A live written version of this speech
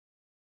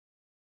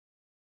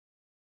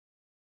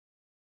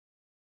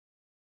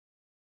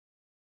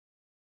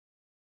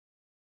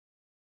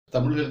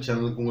தமிழ்கள்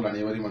சேனலுக்கு உங்கள்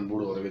அனைவரையும்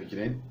அன்போடு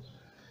வரவேற்கிறேன்.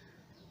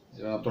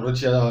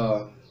 தொடர்ச்சியாக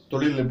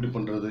தொழில் எப்படி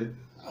பண்ணுறது,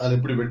 அதில்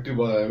எப்படி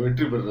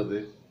வெற்றி பெறுறது,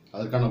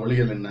 அதற்கான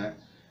வழிகள் என்ன,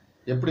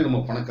 எப்படி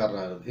நம்ம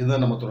பணக்காரராகிறது,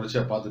 இதுதான் நம்ம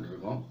தொடர்ச்சியாக பார்த்துட்டு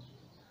இருக்கோம்.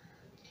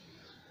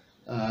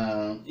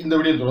 இந்த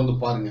வீடியோ தொடர்ந்து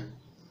பாருங்கள்.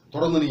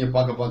 தொடர்ந்து நீங்கள்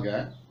பார்க்க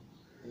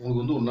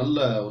உங்களுக்கு வந்து ஒரு நல்ல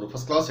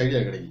ஃபர்ஸ்ட் கிளாஸ்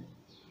ஐடியா கிடைக்கும்.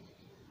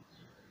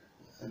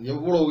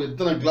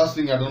 எத்தனை கிளாஸ்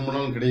நீங்கள் அட்டன்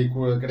பண்ணாலும்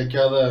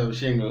கிடைக்காத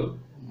விஷயங்கள்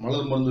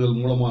மலர் மருந்துகள்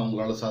மூலமாக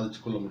உங்களால் சாதிச்சு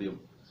கொள்ள முடியும்.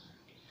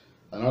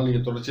 அதனால்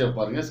நீங்கள் தொடர்ச்சியாக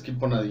பாருங்கள்,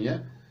 ஸ்கிப் பண்ணாதீங்க,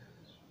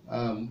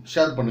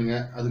 ஷேர்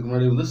பண்ணுங்கள். அதுக்கு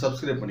முன்னாடி வந்து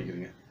சப்ஸ்கிரைப்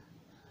பண்ணிக்கிறீங்க.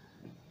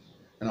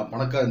 ஏன்னா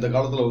இந்த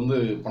காலத்தில் வந்து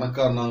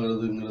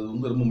பணக்காரனாகிறதுங்கிறது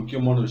வந்து ரொம்ப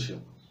முக்கியமான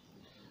விஷயம்.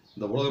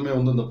 இந்த உலகமே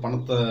வந்து இந்த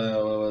பணத்தை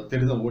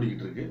தேடி தான்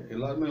ஓடிக்கிட்டு இருக்கு.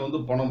 எல்லாருமே வந்து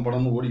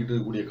பணம்னு ஓடிக்கிட்டு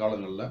இருக்கக்கூடிய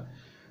காலங்களில்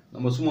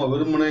நம்ம சும்மா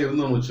வெறுமனே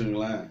இருந்தோம்னு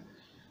வச்சுங்களேன்,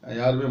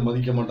 யாருமே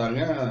மதிக்க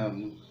மாட்டாங்க,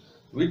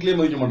 வீட்லேயே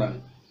மதிக்க மாட்டாங்க.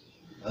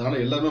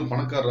 அதனால் எல்லாருமே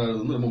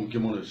பணக்காரராகிறது வந்து ரொம்ப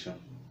முக்கியமான விஷயம்.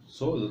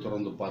 ஸோ இதை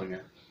தொடர்ந்து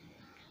பாருங்கள்.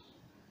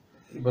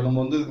 இப்போ நம்ம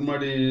வந்து இதுக்கு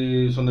முன்னாடி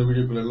சொன்ன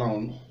வீடியோக்கள்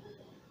எல்லாம்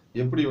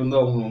எப்படி வந்து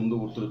அவங்க வந்து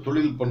ஒருத்தர்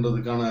தொழில்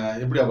பண்ணுறதுக்கான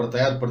எப்படி அவரை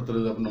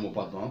தயார்படுத்துறது அப்படின்னு நம்ம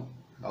பார்த்தோம்.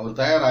 அவர்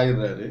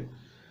தயாராகிடுறாரு.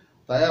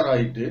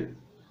 தயாராகிட்டு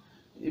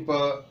இப்போ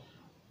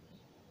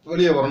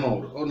வெளியே வரணும்.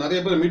 அவர் நிறைய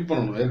பேர் மீட்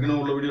பண்ணணும். ஏற்கனவே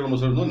உள்ள வீடியோ நம்ம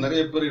சொல்லியிருந்தோம்,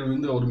 நிறைய பேர்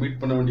வந்து அவர்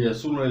மீட் பண்ண வேண்டிய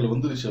சூழ்நிலையில்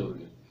வந்துருச்சு.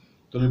 அவருக்கு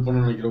தொழில்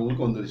பண்ண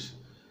நினைக்கிறவங்களுக்கு வந்துருச்சு.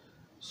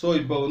 ஸோ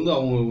இப்போ வந்து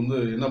அவங்க வந்து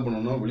என்ன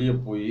பண்ணணும்னா, வெளியே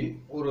போய்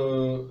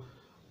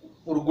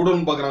ஒரு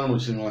குடோன் பார்க்குறாங்கன்னு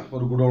வச்சுங்களேன்.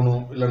 ஒரு குடோனோ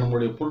இல்லை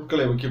நம்மளுடைய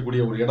பொருட்களை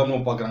வைக்கக்கூடிய ஒரு இடமோ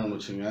பார்க்குறாங்கன்னு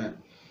வச்சுங்க.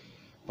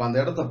 இப்போ அந்த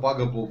இடத்த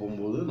பார்க்க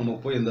போகும்போது நம்ம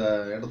போய் இந்த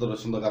இடத்தோட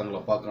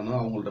சொந்தக்காரங்களை பார்க்கணும்,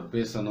 அவங்கள்ட்ட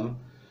பேசணும்,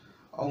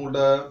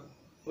 அவங்கள்ட்ட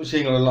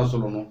விஷயங்கள் எல்லாம்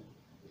சொல்லணும்.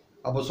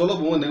 அப்போ சொல்ல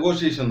போகும்போது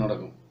நெகோசியேஷன்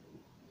நடக்கும்.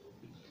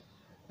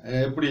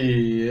 எப்படி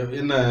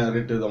என்ன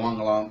ரேட்டு இதை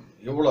வாங்கலாம்,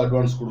 எவ்வளோ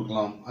அட்வான்ஸ்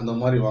கொடுக்கலாம், அந்த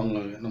மாதிரி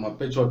நம்ம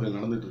பேச்சுவார்த்தைகள்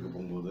நடந்துகிட்டு இருக்க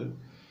போகும்போது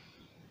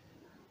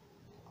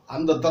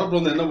அந்த தரப்புல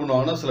வந்து என்ன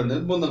பண்ணுவாங்கன்னா, சில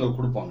நிர்பந்தங்கள்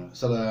கொடுப்பாங்க.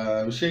 சில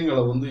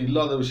விஷயங்களை வந்து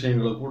இல்லாத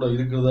விஷயங்களை கூட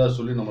இருக்கிறதா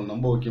சொல்லி நம்ம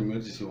நம்ப வைக்க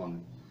முயற்சி செய்வாங்க.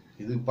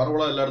 இது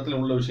பரவலாக எல்லா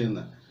இடத்துலையும் உள்ள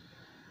விஷயம்தான்.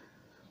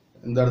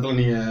 இந்த இடத்துல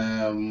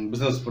நீங்கள்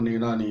பிஸ்னஸ்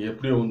பண்ணீங்கன்னா நீங்கள்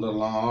எப்படியோ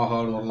வந்துடலாம்,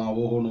 ஆஹான்னு வரலாம்,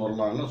 ஓஹோன்னு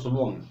வரலாம் எல்லாம்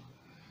சொல்லுவாங்க.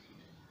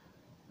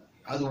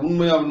 அது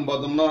உண்மையா அப்படின்னு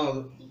பார்த்தோம்னா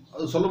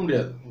அது சொல்ல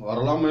முடியாது.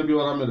 வரலாம், மேபி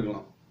வராமல்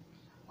இருக்கலாம்.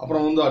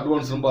 அப்புறம் வந்து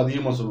அட்வான்ஸ் ரொம்ப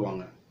அதிகமாக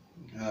சொல்லுவாங்க.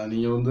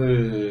 நீங்கள் வந்து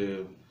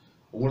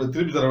உங்களுக்கு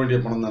திருப்பி தர வேண்டிய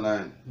பணம் தானே,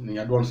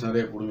 நீங்கள் அட்வான்ஸ்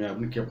நிறைய கொடுங்க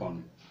அப்படின்னு கேட்பாங்க.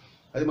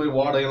 அதே மாதிரி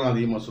வாடகைலாம்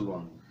அதிகமாக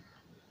சொல்லுவாங்க.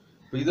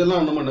 இப்போ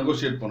இதெல்லாம் நம்ம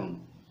நெகோஷியேட்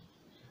பண்ணணும்.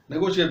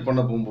 நெகோஷியேட்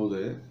பண்ண போகும்போது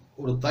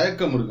ஒரு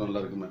தயக்கம் இருக்கும்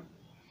எல்லாருக்குமே.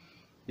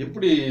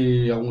 எப்படி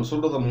அவங்க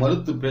சொல்கிறத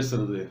மறுத்து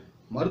பேசுறது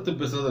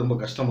ரொம்ப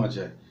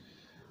கஷ்டமாச்சே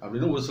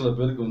அப்படின்னு ஒரு சில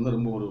பேருக்கு வந்து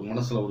ரொம்ப ஒரு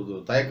மனசில்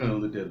ஒரு தயக்கம்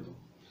இருந்துகிட்டே இருக்கும்.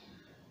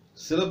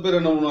 சில பேர்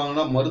என்ன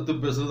பண்ணுவாங்கன்னா, மறுத்து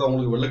பேசுறது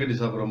அவங்களுக்கு வெள்ளைக்கட்டி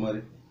சாப்பிட்ற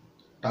மாதிரி.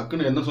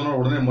 டக்குன்னு என்ன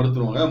சொன்னாலும் உடனே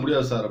மறுத்துருவாங்க.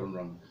 முடியாது சார்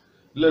அப்படின்றாங்க.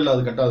 இல்லை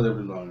அது கட்டாது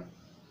அப்படின்வாங்க.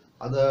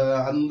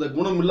 அந்த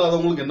குணம்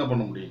இல்லாதவங்களுக்கு என்ன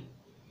பண்ண முடியும்?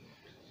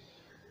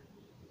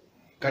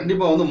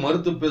 கண்டிப்பாக வந்து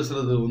மறுத்து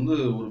பேசுறது வந்து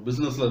ஒரு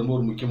பிஸ்னஸில் ரொம்ப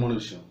ஒரு முக்கியமான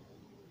விஷயம்.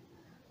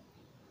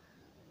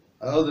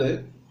 அதாவது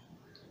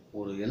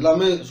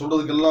எல்லாமே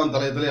சொல்றதுக்கெல்லாம்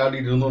தலையை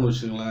ஆடிட்டு இருந்தோம்னு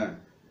வச்சுங்களேன்,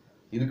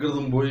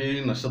 இருக்கிறதும் போய்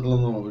நஷ்டத்துல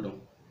தான் போயிடும்.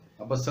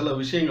 அப்போ சில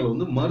விஷயங்களை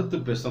வந்து மறுத்து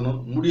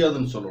பேசணும்,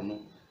 முடியாதுன்னு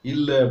சொல்லணும்,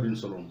 இல்லை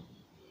அப்படின்னு சொல்லணும்.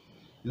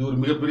 இது ஒரு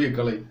மிகப்பெரிய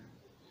கலை.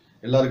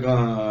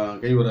 எல்லாருக்கும்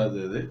கை வராது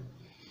அது.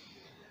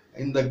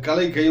 இந்த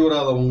கலை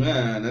கைவராதவங்க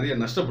நிறைய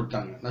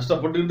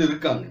நஷ்டப்பட்டுக்கிட்டு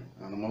இருக்காங்க.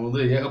 நம்ம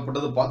வந்து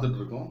ஏகப்பட்டதை பார்த்துட்டு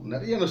இருக்கோம்,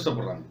 நிறைய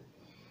நஷ்டப்படுறாங்க.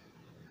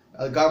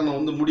 அது காரணம்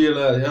வந்து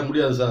முடியலை, ஏன்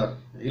முடியாது சார்,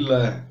 இல்லை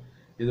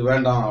இது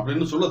வேண்டாம்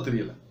அப்படின்னு சொல்ல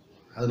தெரியல.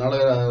 அதனால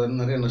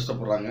நிறைய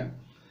நஷ்டப்படுறாங்க.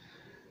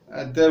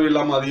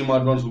 தேவையில்லாமல் அதிகமாக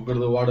அட்வான்ஸ்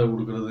கொடுக்கறது, வாடகை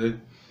கொடுக்கறது,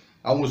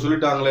 அவங்க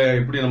சொல்லிட்டாங்களே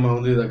எப்படி நம்ம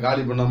வந்து இதை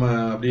காலி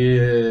பண்ணாமல் அப்படியே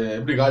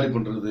எப்படி காலி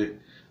பண்ணுறது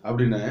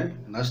அப்படின்னு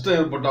நஷ்டம்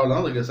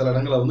ஏற்பட்டாலும் அதுக்கு சில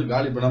இடங்களை வந்து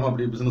காலி பண்ணாமல்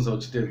அப்படியே பிஸ்னஸை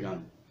வச்சுட்டே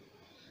இருக்காங்க.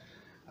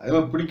 அதே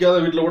மாதிரி பிடிக்காத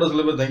வீட்டில் கூட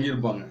சில பேர்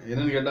தங்கியிருப்பாங்க.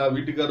 என்னன்னு கேட்டால்,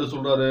 வீட்டுக்காரர்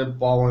சொல்கிறாரு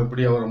பாவம்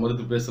எப்படி அவரை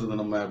மறுத்து பேசுறது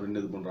நம்ம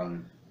அப்படின்னு இது பண்ணுறாங்க.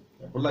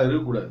 அப்படிலாம்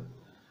இருக்கக்கூடாது.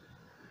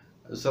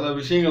 சில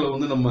விஷயங்களை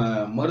வந்து நம்ம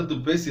மறுத்து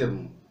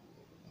பேசிடணும்.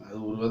 அது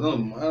ஒரு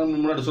விதம்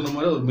முன்னாடி சொன்ன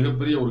மாதிரி ஒரு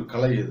மிகப்பெரிய ஒரு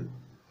கலை.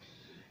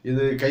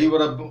 இது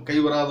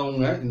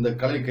கைவராதவங்க, இந்த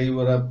கலை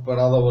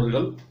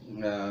கைவரப்படாதவர்கள்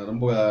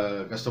ரொம்ப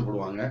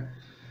கஷ்டப்படுவாங்க.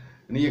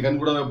 நீங்கள்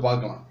கண்கூடாவே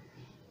பார்க்கலாம்.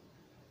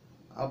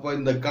 அப்போ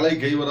இந்த கலை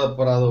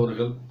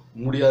கைவரப்படாதவர்கள்,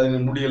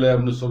 முடியலை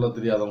அப்படின்னு சொல்ல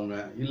தெரியாதவங்க,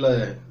 இல்லை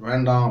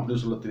வேண்டாம்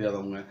அப்படின்னு சொல்ல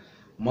தெரியாதவங்க,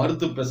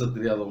 மறுத்து பேச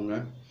தெரியாதவங்க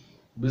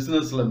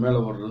பிஸ்னஸில் மேலே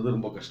வர்றது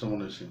ரொம்ப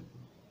கஷ்டமான விஷயம்.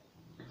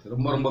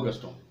 ரொம்ப ரொம்ப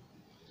கஷ்டம்.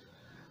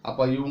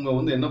 அப்போ இவங்க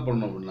வந்து என்ன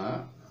பண்ணணும் அப்படின்னா,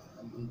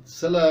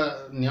 சில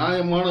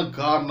நியாயமான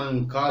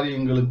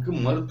காரியங்களுக்கு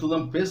மறுத்து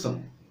தான்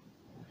பேசணும்.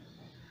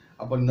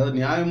 அப்போ இந்த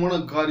நியாயமான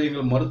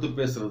காரியங்கள் மறுத்து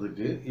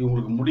பேசுறதுக்கு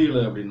இவங்களுக்கு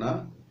முடியலை அப்படின்னா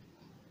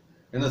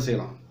என்ன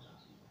செய்யலாம்?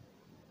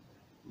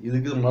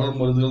 இதுக்கு மலர்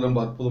மருந்துகள்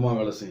ரொம்ப அற்புதமாக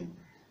வேலை செய்யும்.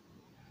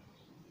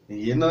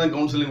 என்னதான்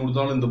கவுன்சிலிங்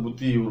கொடுத்தாலும் இந்த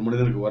புத்தி ஒரு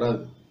மனிதனுக்கு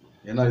வராது.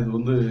 ஏன்னா இது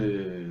வந்து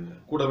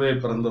கூடவே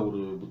பிறந்த ஒரு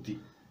புத்தி,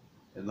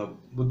 இந்த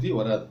புத்தி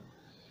வராது.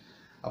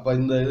 அப்போ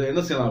இதை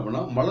என்ன செய்யலாம்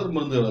அப்படின்னா, மலர்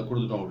மருந்துகளை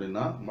கொடுத்துட்டோம்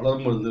அப்படின்னா,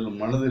 மலர் மருந்துகள்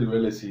மனதில்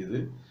வேலை செய்து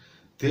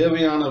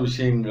தேவையான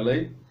விஷயங்களை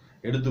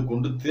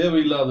எடுத்துக்கொண்டு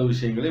தேவையில்லாத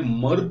விஷயங்களை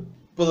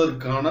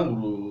மறுப்பதற்கான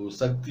ஒரு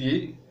சக்தியை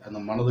அந்த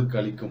மனதுக்கு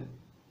அளிக்கும்.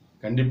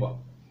 கண்டிப்பா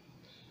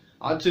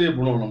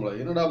ஆச்சரியப்படுவோம் நம்மள.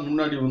 என்னடா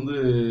முன்னாடி வந்து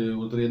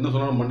ஒருத்தர் என்ன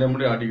சொன்னாலும்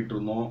மண்டே ஆட்டிக்கிட்டு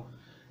இருந்தோம்.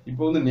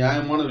 இப்போ வந்து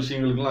நியாயமான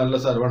விஷயங்களுக்கெல்லாம் இல்லை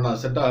சார், வேண்டாம்,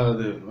 செட்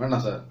ஆகாது,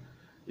 வேண்டாம் சார்,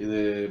 இது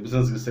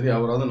பிஸ்னஸ்க்கு சரி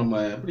ஆகாது,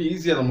 நம்ம எப்படி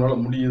ஈஸியாக நம்மளால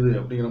முடியுது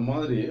அப்படிங்கிற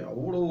மாதிரி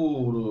அவ்வளோ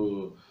ஒரு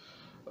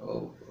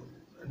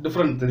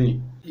டிஃப்ரெண்ட்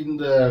தெரியும்.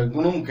 இந்த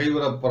குணம்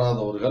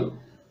கைவிடப்படாதவர்கள்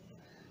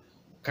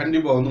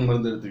கண்டிப்பாக வந்து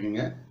மருந்து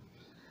எடுத்துக்கோங்க.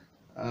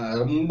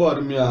 ரொம்ப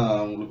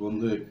அருமையாக உங்களுக்கு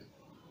வந்து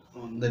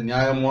இந்த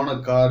நியாயமான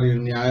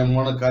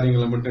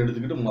காரியங்களை மட்டும்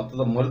எடுத்துக்கிட்டு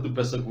மற்றதை மறுத்து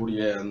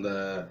பேசக்கூடிய அந்த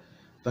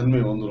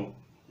தன்மை வந்துடும்.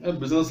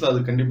 பிஸ்னஸில் அது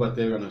கண்டிப்பாக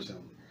தேவையான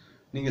விஷயம்.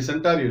 நீங்கள்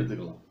சென்டாரி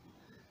எடுத்துக்கலாம்.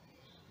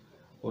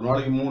 ஒரு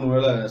நாளைக்கு 3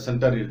 வேளை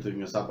சென்டாரி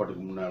எடுத்துக்கங்க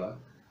சாப்பாட்டுக்கு முன்னால்.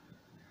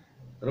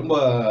 ரொம்ப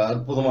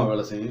அற்புதமாக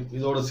வேலை செய்யும்.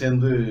 இதோடு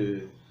சேர்ந்து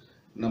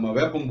நம்ம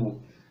வேப்பம்பூ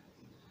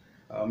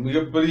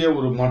மிகப்பெரிய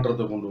ஒரு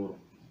மாற்றத்தை கொண்டு வரும்.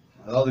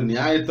 அதாவது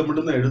நியாயத்தை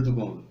மட்டும்தான்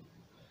எடுத்துக்கும். அது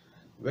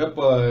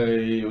வேப்ப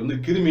வந்து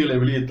கிருமிகளை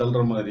வெளியே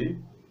தள்ளுற மாதிரி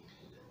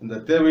இந்த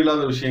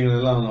தேவையில்லாத விஷயங்கள்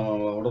எல்லாம்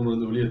நம்ம உடம்புல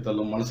இருந்து வெளியே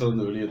தள்ளும், மனசுல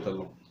இருந்து வெளியே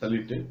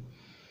தள்ளிட்டு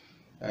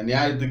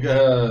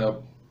நியாயத்துக்காக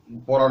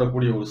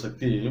போராடக்கூடிய ஒரு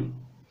சக்தியையும்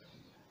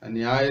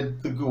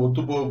நியாயத்துக்கு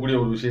ஒத்து போகக்கூடிய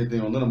ஒரு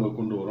விஷயத்தையும் வந்து நம்ம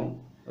கொண்டு வரும்.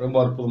 ரொம்ப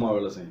அற்புதமாக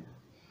வேலை செய்யும்.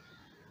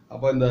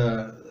 அப்போ இந்த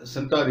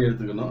சென்டாரி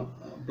எடுத்துக்கணும்,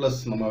 ப்ளஸ்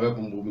நம்ம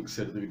வேப்பம்பூ மிக்ஸ்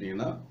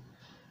எடுத்துக்கிட்டிங்கன்னா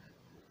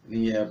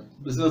நீங்கள்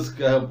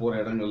பிஸ்னஸ்க்காக போகிற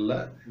இடங்கள்ல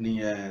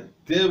நீங்கள்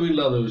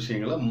தேவையில்லாத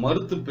விஷயங்களை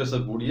மறுத்து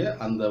பேசக்கூடிய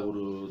அந்த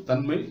ஒரு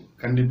தன்மை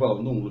கண்டிப்பாக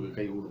வந்து உங்களுக்கு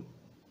கைகூடும்.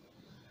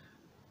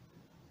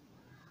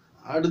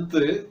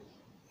 அடுத்து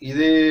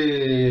இதே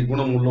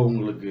குணம்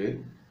உள்ளவங்களுக்கு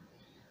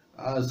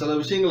சில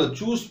விஷயங்களை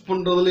சூஸ்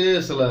பண்ணுறதுலேயே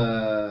சில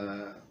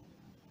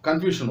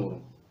கன்ஃபியூஷன்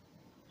வரும்.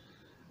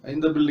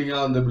 இந்த பில்டிங்கா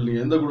அந்த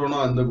பில்டிங், எந்த குடோனா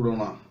அந்த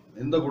குடோனா,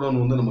 எந்த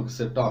குடோன் வந்து நமக்கு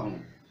செட்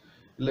ஆகணும்,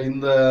 இல்லை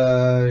இந்த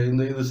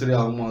இந்த இது சரி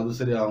ஆகுமா அது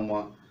சரி ஆகுமா,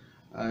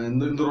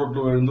 இந்த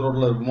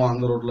ரோட்டில் இருக்குமா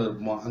அந்த ரோட்டில்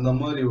இருக்குமா, அந்த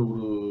மாதிரி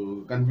ஒரு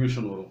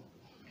கன்ஃபியூஷன் வரும்.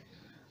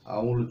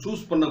 அவங்களுக்கு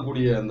சூஸ்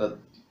பண்ணக்கூடிய அந்த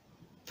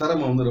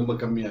திறமை வந்து ரொம்ப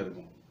கம்மியாக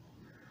இருக்கும்.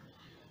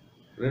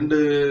 2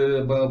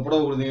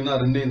 புடவை கொடுத்தீங்கன்னா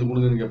 2 இந்த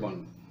கொடுங்கன்னு கேட்பாங்க.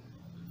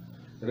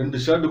 2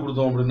 ஷர்ட்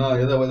கொடுத்தோம் அப்படின்னா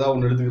ஏதாவது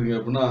ஒன்று எடுத்துக்கிறீங்க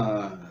அப்படின்னா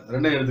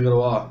 2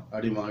 எடுத்துக்கிறவா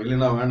அப்படிமா,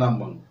 இல்லைன்னா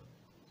வேண்டாம்பாங்க.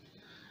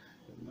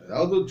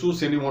 ஏதாவது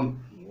சூஸ் எனி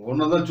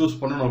ஒன்றை தான் சூஸ்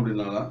பண்ணணும்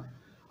அப்படின்னா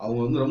அவங்க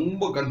வந்து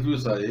ரொம்ப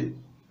கன்ஃபியூஸ் ஆகி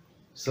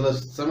சில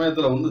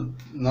சமயத்தில் வந்து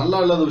நல்லா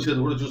இல்லாத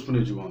விஷயத்தை கூட சூஸ்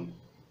பண்ணி வச்சுக்குவாங்க.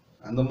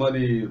 அந்த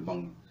மாதிரி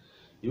இருப்பாங்க.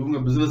 இவங்க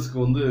பிஸ்னஸ்க்கு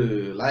வந்து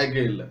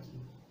லாயக்கே இல்லை.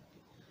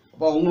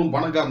 அப்போ அவங்களும்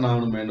பணக்காரன்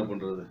ஆகணும், என்ன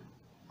பண்ணுறது,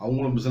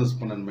 அவங்களும் பிஸ்னஸ்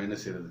பண்ண நம்ம என்ன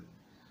செய்யறது.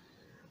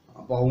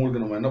 அப்போ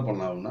அவங்களுக்கு நம்ம என்ன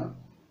பண்ணலாம்னா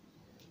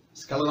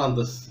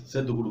ஸ்கலராந்தஸ்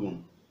சேர்த்து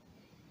கொடுக்கணும்.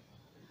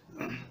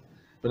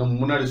 இப்போ நம்ம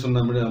முன்னாடி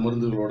சொன்ன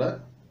மருந்துகளோட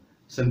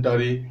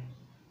சென்டாரி,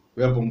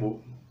 வேப்பம்பூ,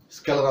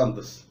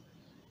 ஸ்கலராந்தஸ்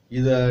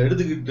இதை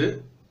எடுத்துக்கிட்டு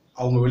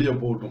அவங்க வெளியே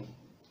போகட்டும்.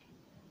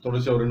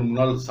 தொடர்ச்சியாக ஒரு 2-3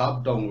 நாள்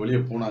சாப்பிட்டு அவங்க வெளியே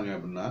போனாங்க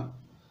அப்படின்னா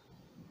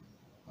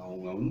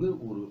அவங்க வந்து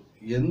ஒரு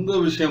எந்த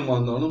விஷயமா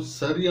இருந்தாலும்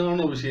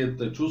சரியான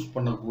விஷயத்தை சூஸ்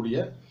பண்ணக்கூடிய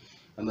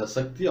அந்த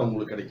சக்தி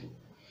அவங்களுக்கு கிடைக்கும்.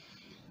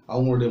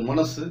 அவங்களுடைய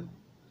மனசு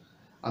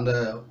அந்த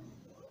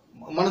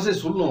மனசே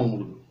சொல்லும்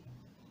அவங்களுக்கு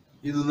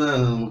இதுதான்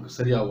நமக்கு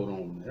சரியாக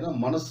வரும். ஏன்னா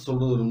மனசு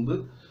சொல்றது வந்து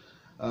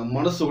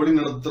மனசு வழி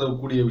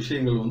நடத்தக்கூடிய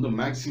விஷயங்கள் வந்து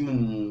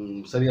மேக்சிமம்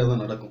சரியாக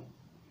தான் நடக்கும்.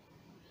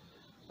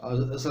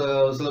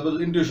 சில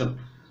பேர் இன்ட்யூஷன்,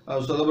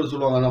 சில பேர்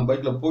சொல்லுவாங்க, நான்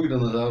பைக்கில் போய்கிட்டு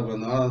இருந்தேன் சார்,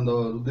 நான் அந்த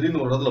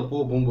திடீர்னு ஒரு இடத்துல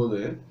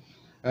போகும்போது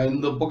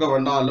இந்த பக்கம்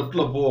வேண்டாம்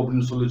லெஃப்டில் போ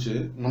அப்படின்னு சொல்லிச்சு,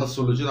 மனசு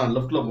சொல்லிச்சு. நான்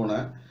லெஃப்டில்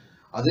போனேன்.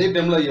 அதே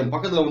டைமில் என்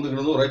பக்கத்தில்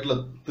வந்துக்கிட்டு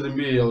ரைட்டில்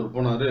திரும்பி அவர்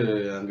போனார்,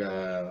 அங்கே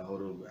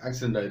ஒரு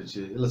ஆக்சிடென்ட்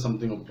ஆயிடுச்சு, இல்லை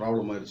சம்திங்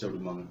ப்ராப்ளம் ஆயிடுச்சு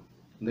அப்படிம்பாங்க.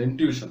 இந்த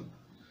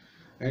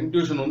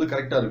இன்ட்யூஷன் வந்து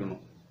கரெக்டாக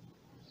இருக்கணும்.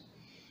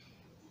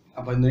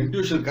 அப்போ இந்த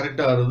இன்ட்யூஷன்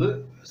கரெக்டாக ஆகுது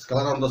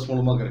ஸ்கலராந்தஸ்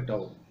மூலமாக கரெக்டாக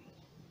வரும்.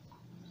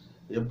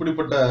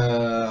 எப்படிப்பட்ட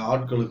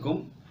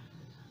ஆட்களுக்கும்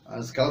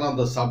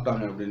ஸ்கலராந்தஸ்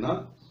சாப்பிட்டாங்க அப்படின்னா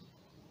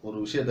ஒரு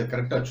விஷயத்தை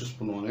கரெக்டாக சூஸ்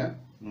பண்ணுவாங்க.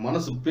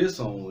 மனசு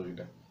பேசும்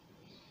அவங்கக்கிட்ட,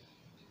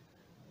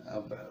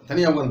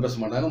 தனியாக உட்காந்து பேச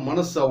மாட்டாங்க.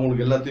 மனசு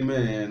அவங்களுக்கு எல்லாத்தையுமே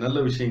நல்ல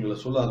விஷயங்களை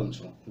சொல்ல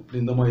ஆரம்பிச்சிடும். இப்படி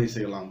இந்த மாதிரி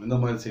செய்யலாம், இந்த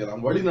மாதிரி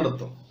செய்யலாம், வழி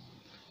நடத்தும்.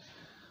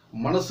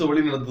 மனசு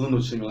வழி நடத்துதுன்னு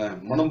வச்சுங்களேன்.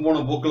 மனம்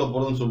போன போக்கில்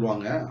போகிறதுன்னு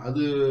சொல்லுவாங்க.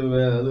 அது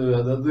அது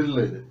அது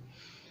இல்லை.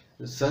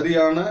 இது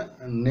சரியான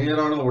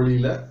நேரான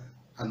வழியில்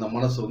அந்த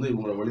மனசு வந்து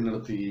இவங்களை வழி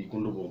நடத்தி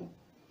கொண்டு போகும்.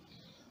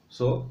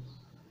 ஸோ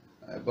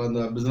இப்போ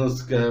அந்த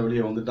பிஸ்னஸ்க்கு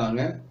வெளியே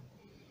வந்துட்டாங்க,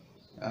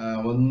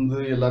 வந்து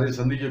எல்லாரையும்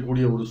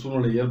சந்திக்கக்கூடிய ஒரு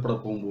சூழ்நிலை ஏற்பட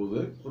போகும்போது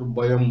ஒரு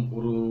பயம்,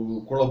 ஒரு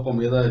குழப்பம்,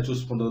 எதை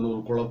சூஸ் பண்ணுறதுன்னு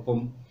ஒரு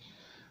குழப்பம்,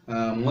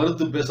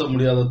 மறுத்து பேச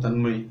முடியாத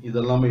தன்மை,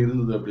 இதெல்லாமே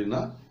இருந்தது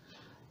அப்படின்னா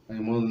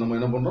நம்ம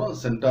என்ன பண்ணுறோம்,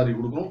 சென்டாரி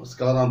கொடுக்குறோம்,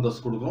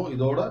 ஸ்கலராந்தஸ் கொடுக்குறோம்.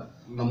 இதோட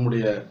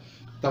நம்முடைய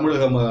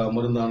தமிழக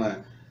மருந்தான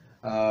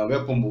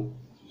வேப்பம்பூ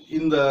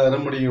இந்த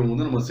ரெமடியும்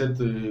வந்து நம்ம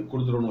சேர்த்து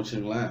கொடுத்துட்டோம்னு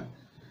வச்சுங்களேன்,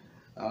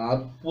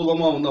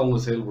 அற்புதமாக வந்து அவங்க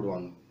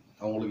செயல்படுவாங்க.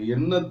 அவங்களுக்கு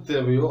என்ன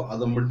தேவையோ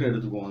அதை மட்டும்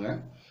எடுத்துக்குவாங்க.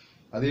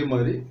 அதே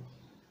மாதிரி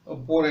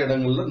போகிற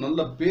இடங்கள்ல நல்ல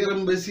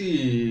பேரம் பேசி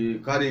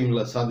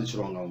காரியங்களை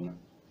சாதிச்சிருவாங்க அவங்க.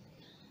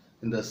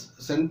 இந்த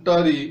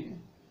சென்டாரி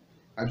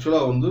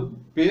ஆக்சுவலாக வந்து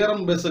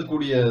பேரம்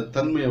பேசக்கூடிய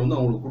தன்மையை வந்து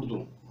அவங்களுக்கு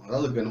கொடுத்துரும்.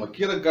 அதாவது நம்ம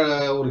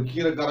ஒரு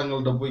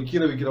கீரைக்காரங்கள்ட்ட போய்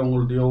கீரை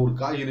விற்கிறவங்கள்ட்டையோ ஒரு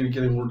காய்கறி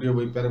விற்கிறவங்கள்ட்டையோ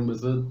போய் பேரம்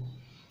பேசு,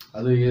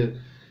 அது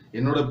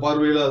என்னோட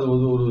பார்வையில் அது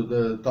ஒரு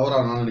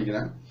தவறாக நான்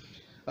நினைக்கிறேன்.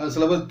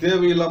 சில பேர்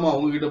தேவையில்லாமல்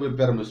அவங்கக்கிட்ட போய்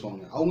பேரம்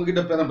பேசுவாங்க.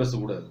 அவங்கக்கிட்ட பேரம்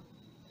பேசக்கூடாது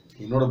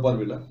என்னோட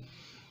பார்வையில்.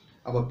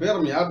 அப்போ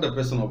பேரம் யார்கிட்ட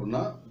பேசணும்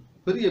அப்படின்னா,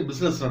 பெரிய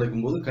பிஸ்னஸ்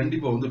நடக்கும்போது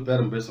கண்டிப்பாக வந்து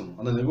பேரம் பேசணும்,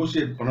 அதை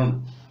நெகோஷியேட் பண்ணணும்.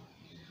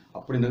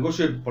 அப்படி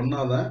நெகோஷியேட்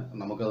பண்ணாதான்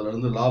நமக்கு அதுல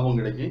இருந்து லாபம்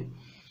கிடைக்கும்.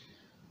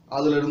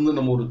 அதுல இருந்து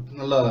நம்ம ஒரு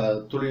நல்ல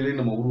தொழிலை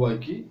நம்ம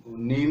உருவாக்கி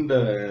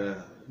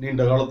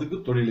நீண்ட காலத்துக்கு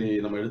தொழிலை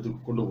நம்ம எடுத்து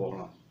கொண்டு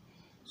போகலாம்.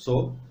 ஸோ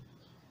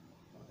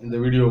இந்த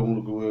வீடியோ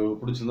உங்களுக்கு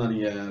பிடிச்சிருந்தா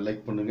நீங்க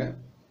லைக் பண்ணுங்க,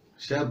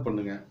 ஷேர்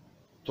பண்ணுங்க,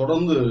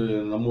 தொடர்ந்து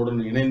நம்முடன்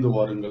இணைந்து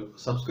வாருங்கள்,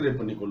 சப்ஸ்கிரைப்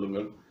பண்ணி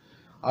கொள்ளுங்கள்.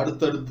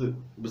 அடுத்தடுத்து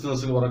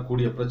பிசினஸுக்கு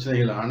வரக்கூடிய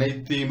பிரச்சனைகள்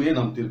அனைத்தையுமே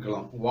நாம்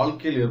தீர்க்கலாம்.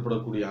 வாழ்க்கையில்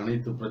ஏற்படக்கூடிய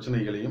அனைத்து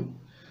பிரச்சனைகளையும்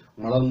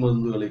மலர்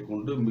மருந்துகளை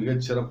கொண்டு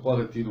மிகச்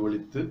சிறப்பாக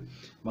தீர்வளித்து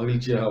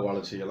மகிழ்ச்சியாக வாழ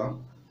செய்யலாம்.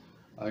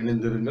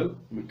 இணைந்திருங்கள்.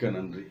 மிக்க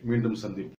நன்றி. மீண்டும் சந்திப்போம்.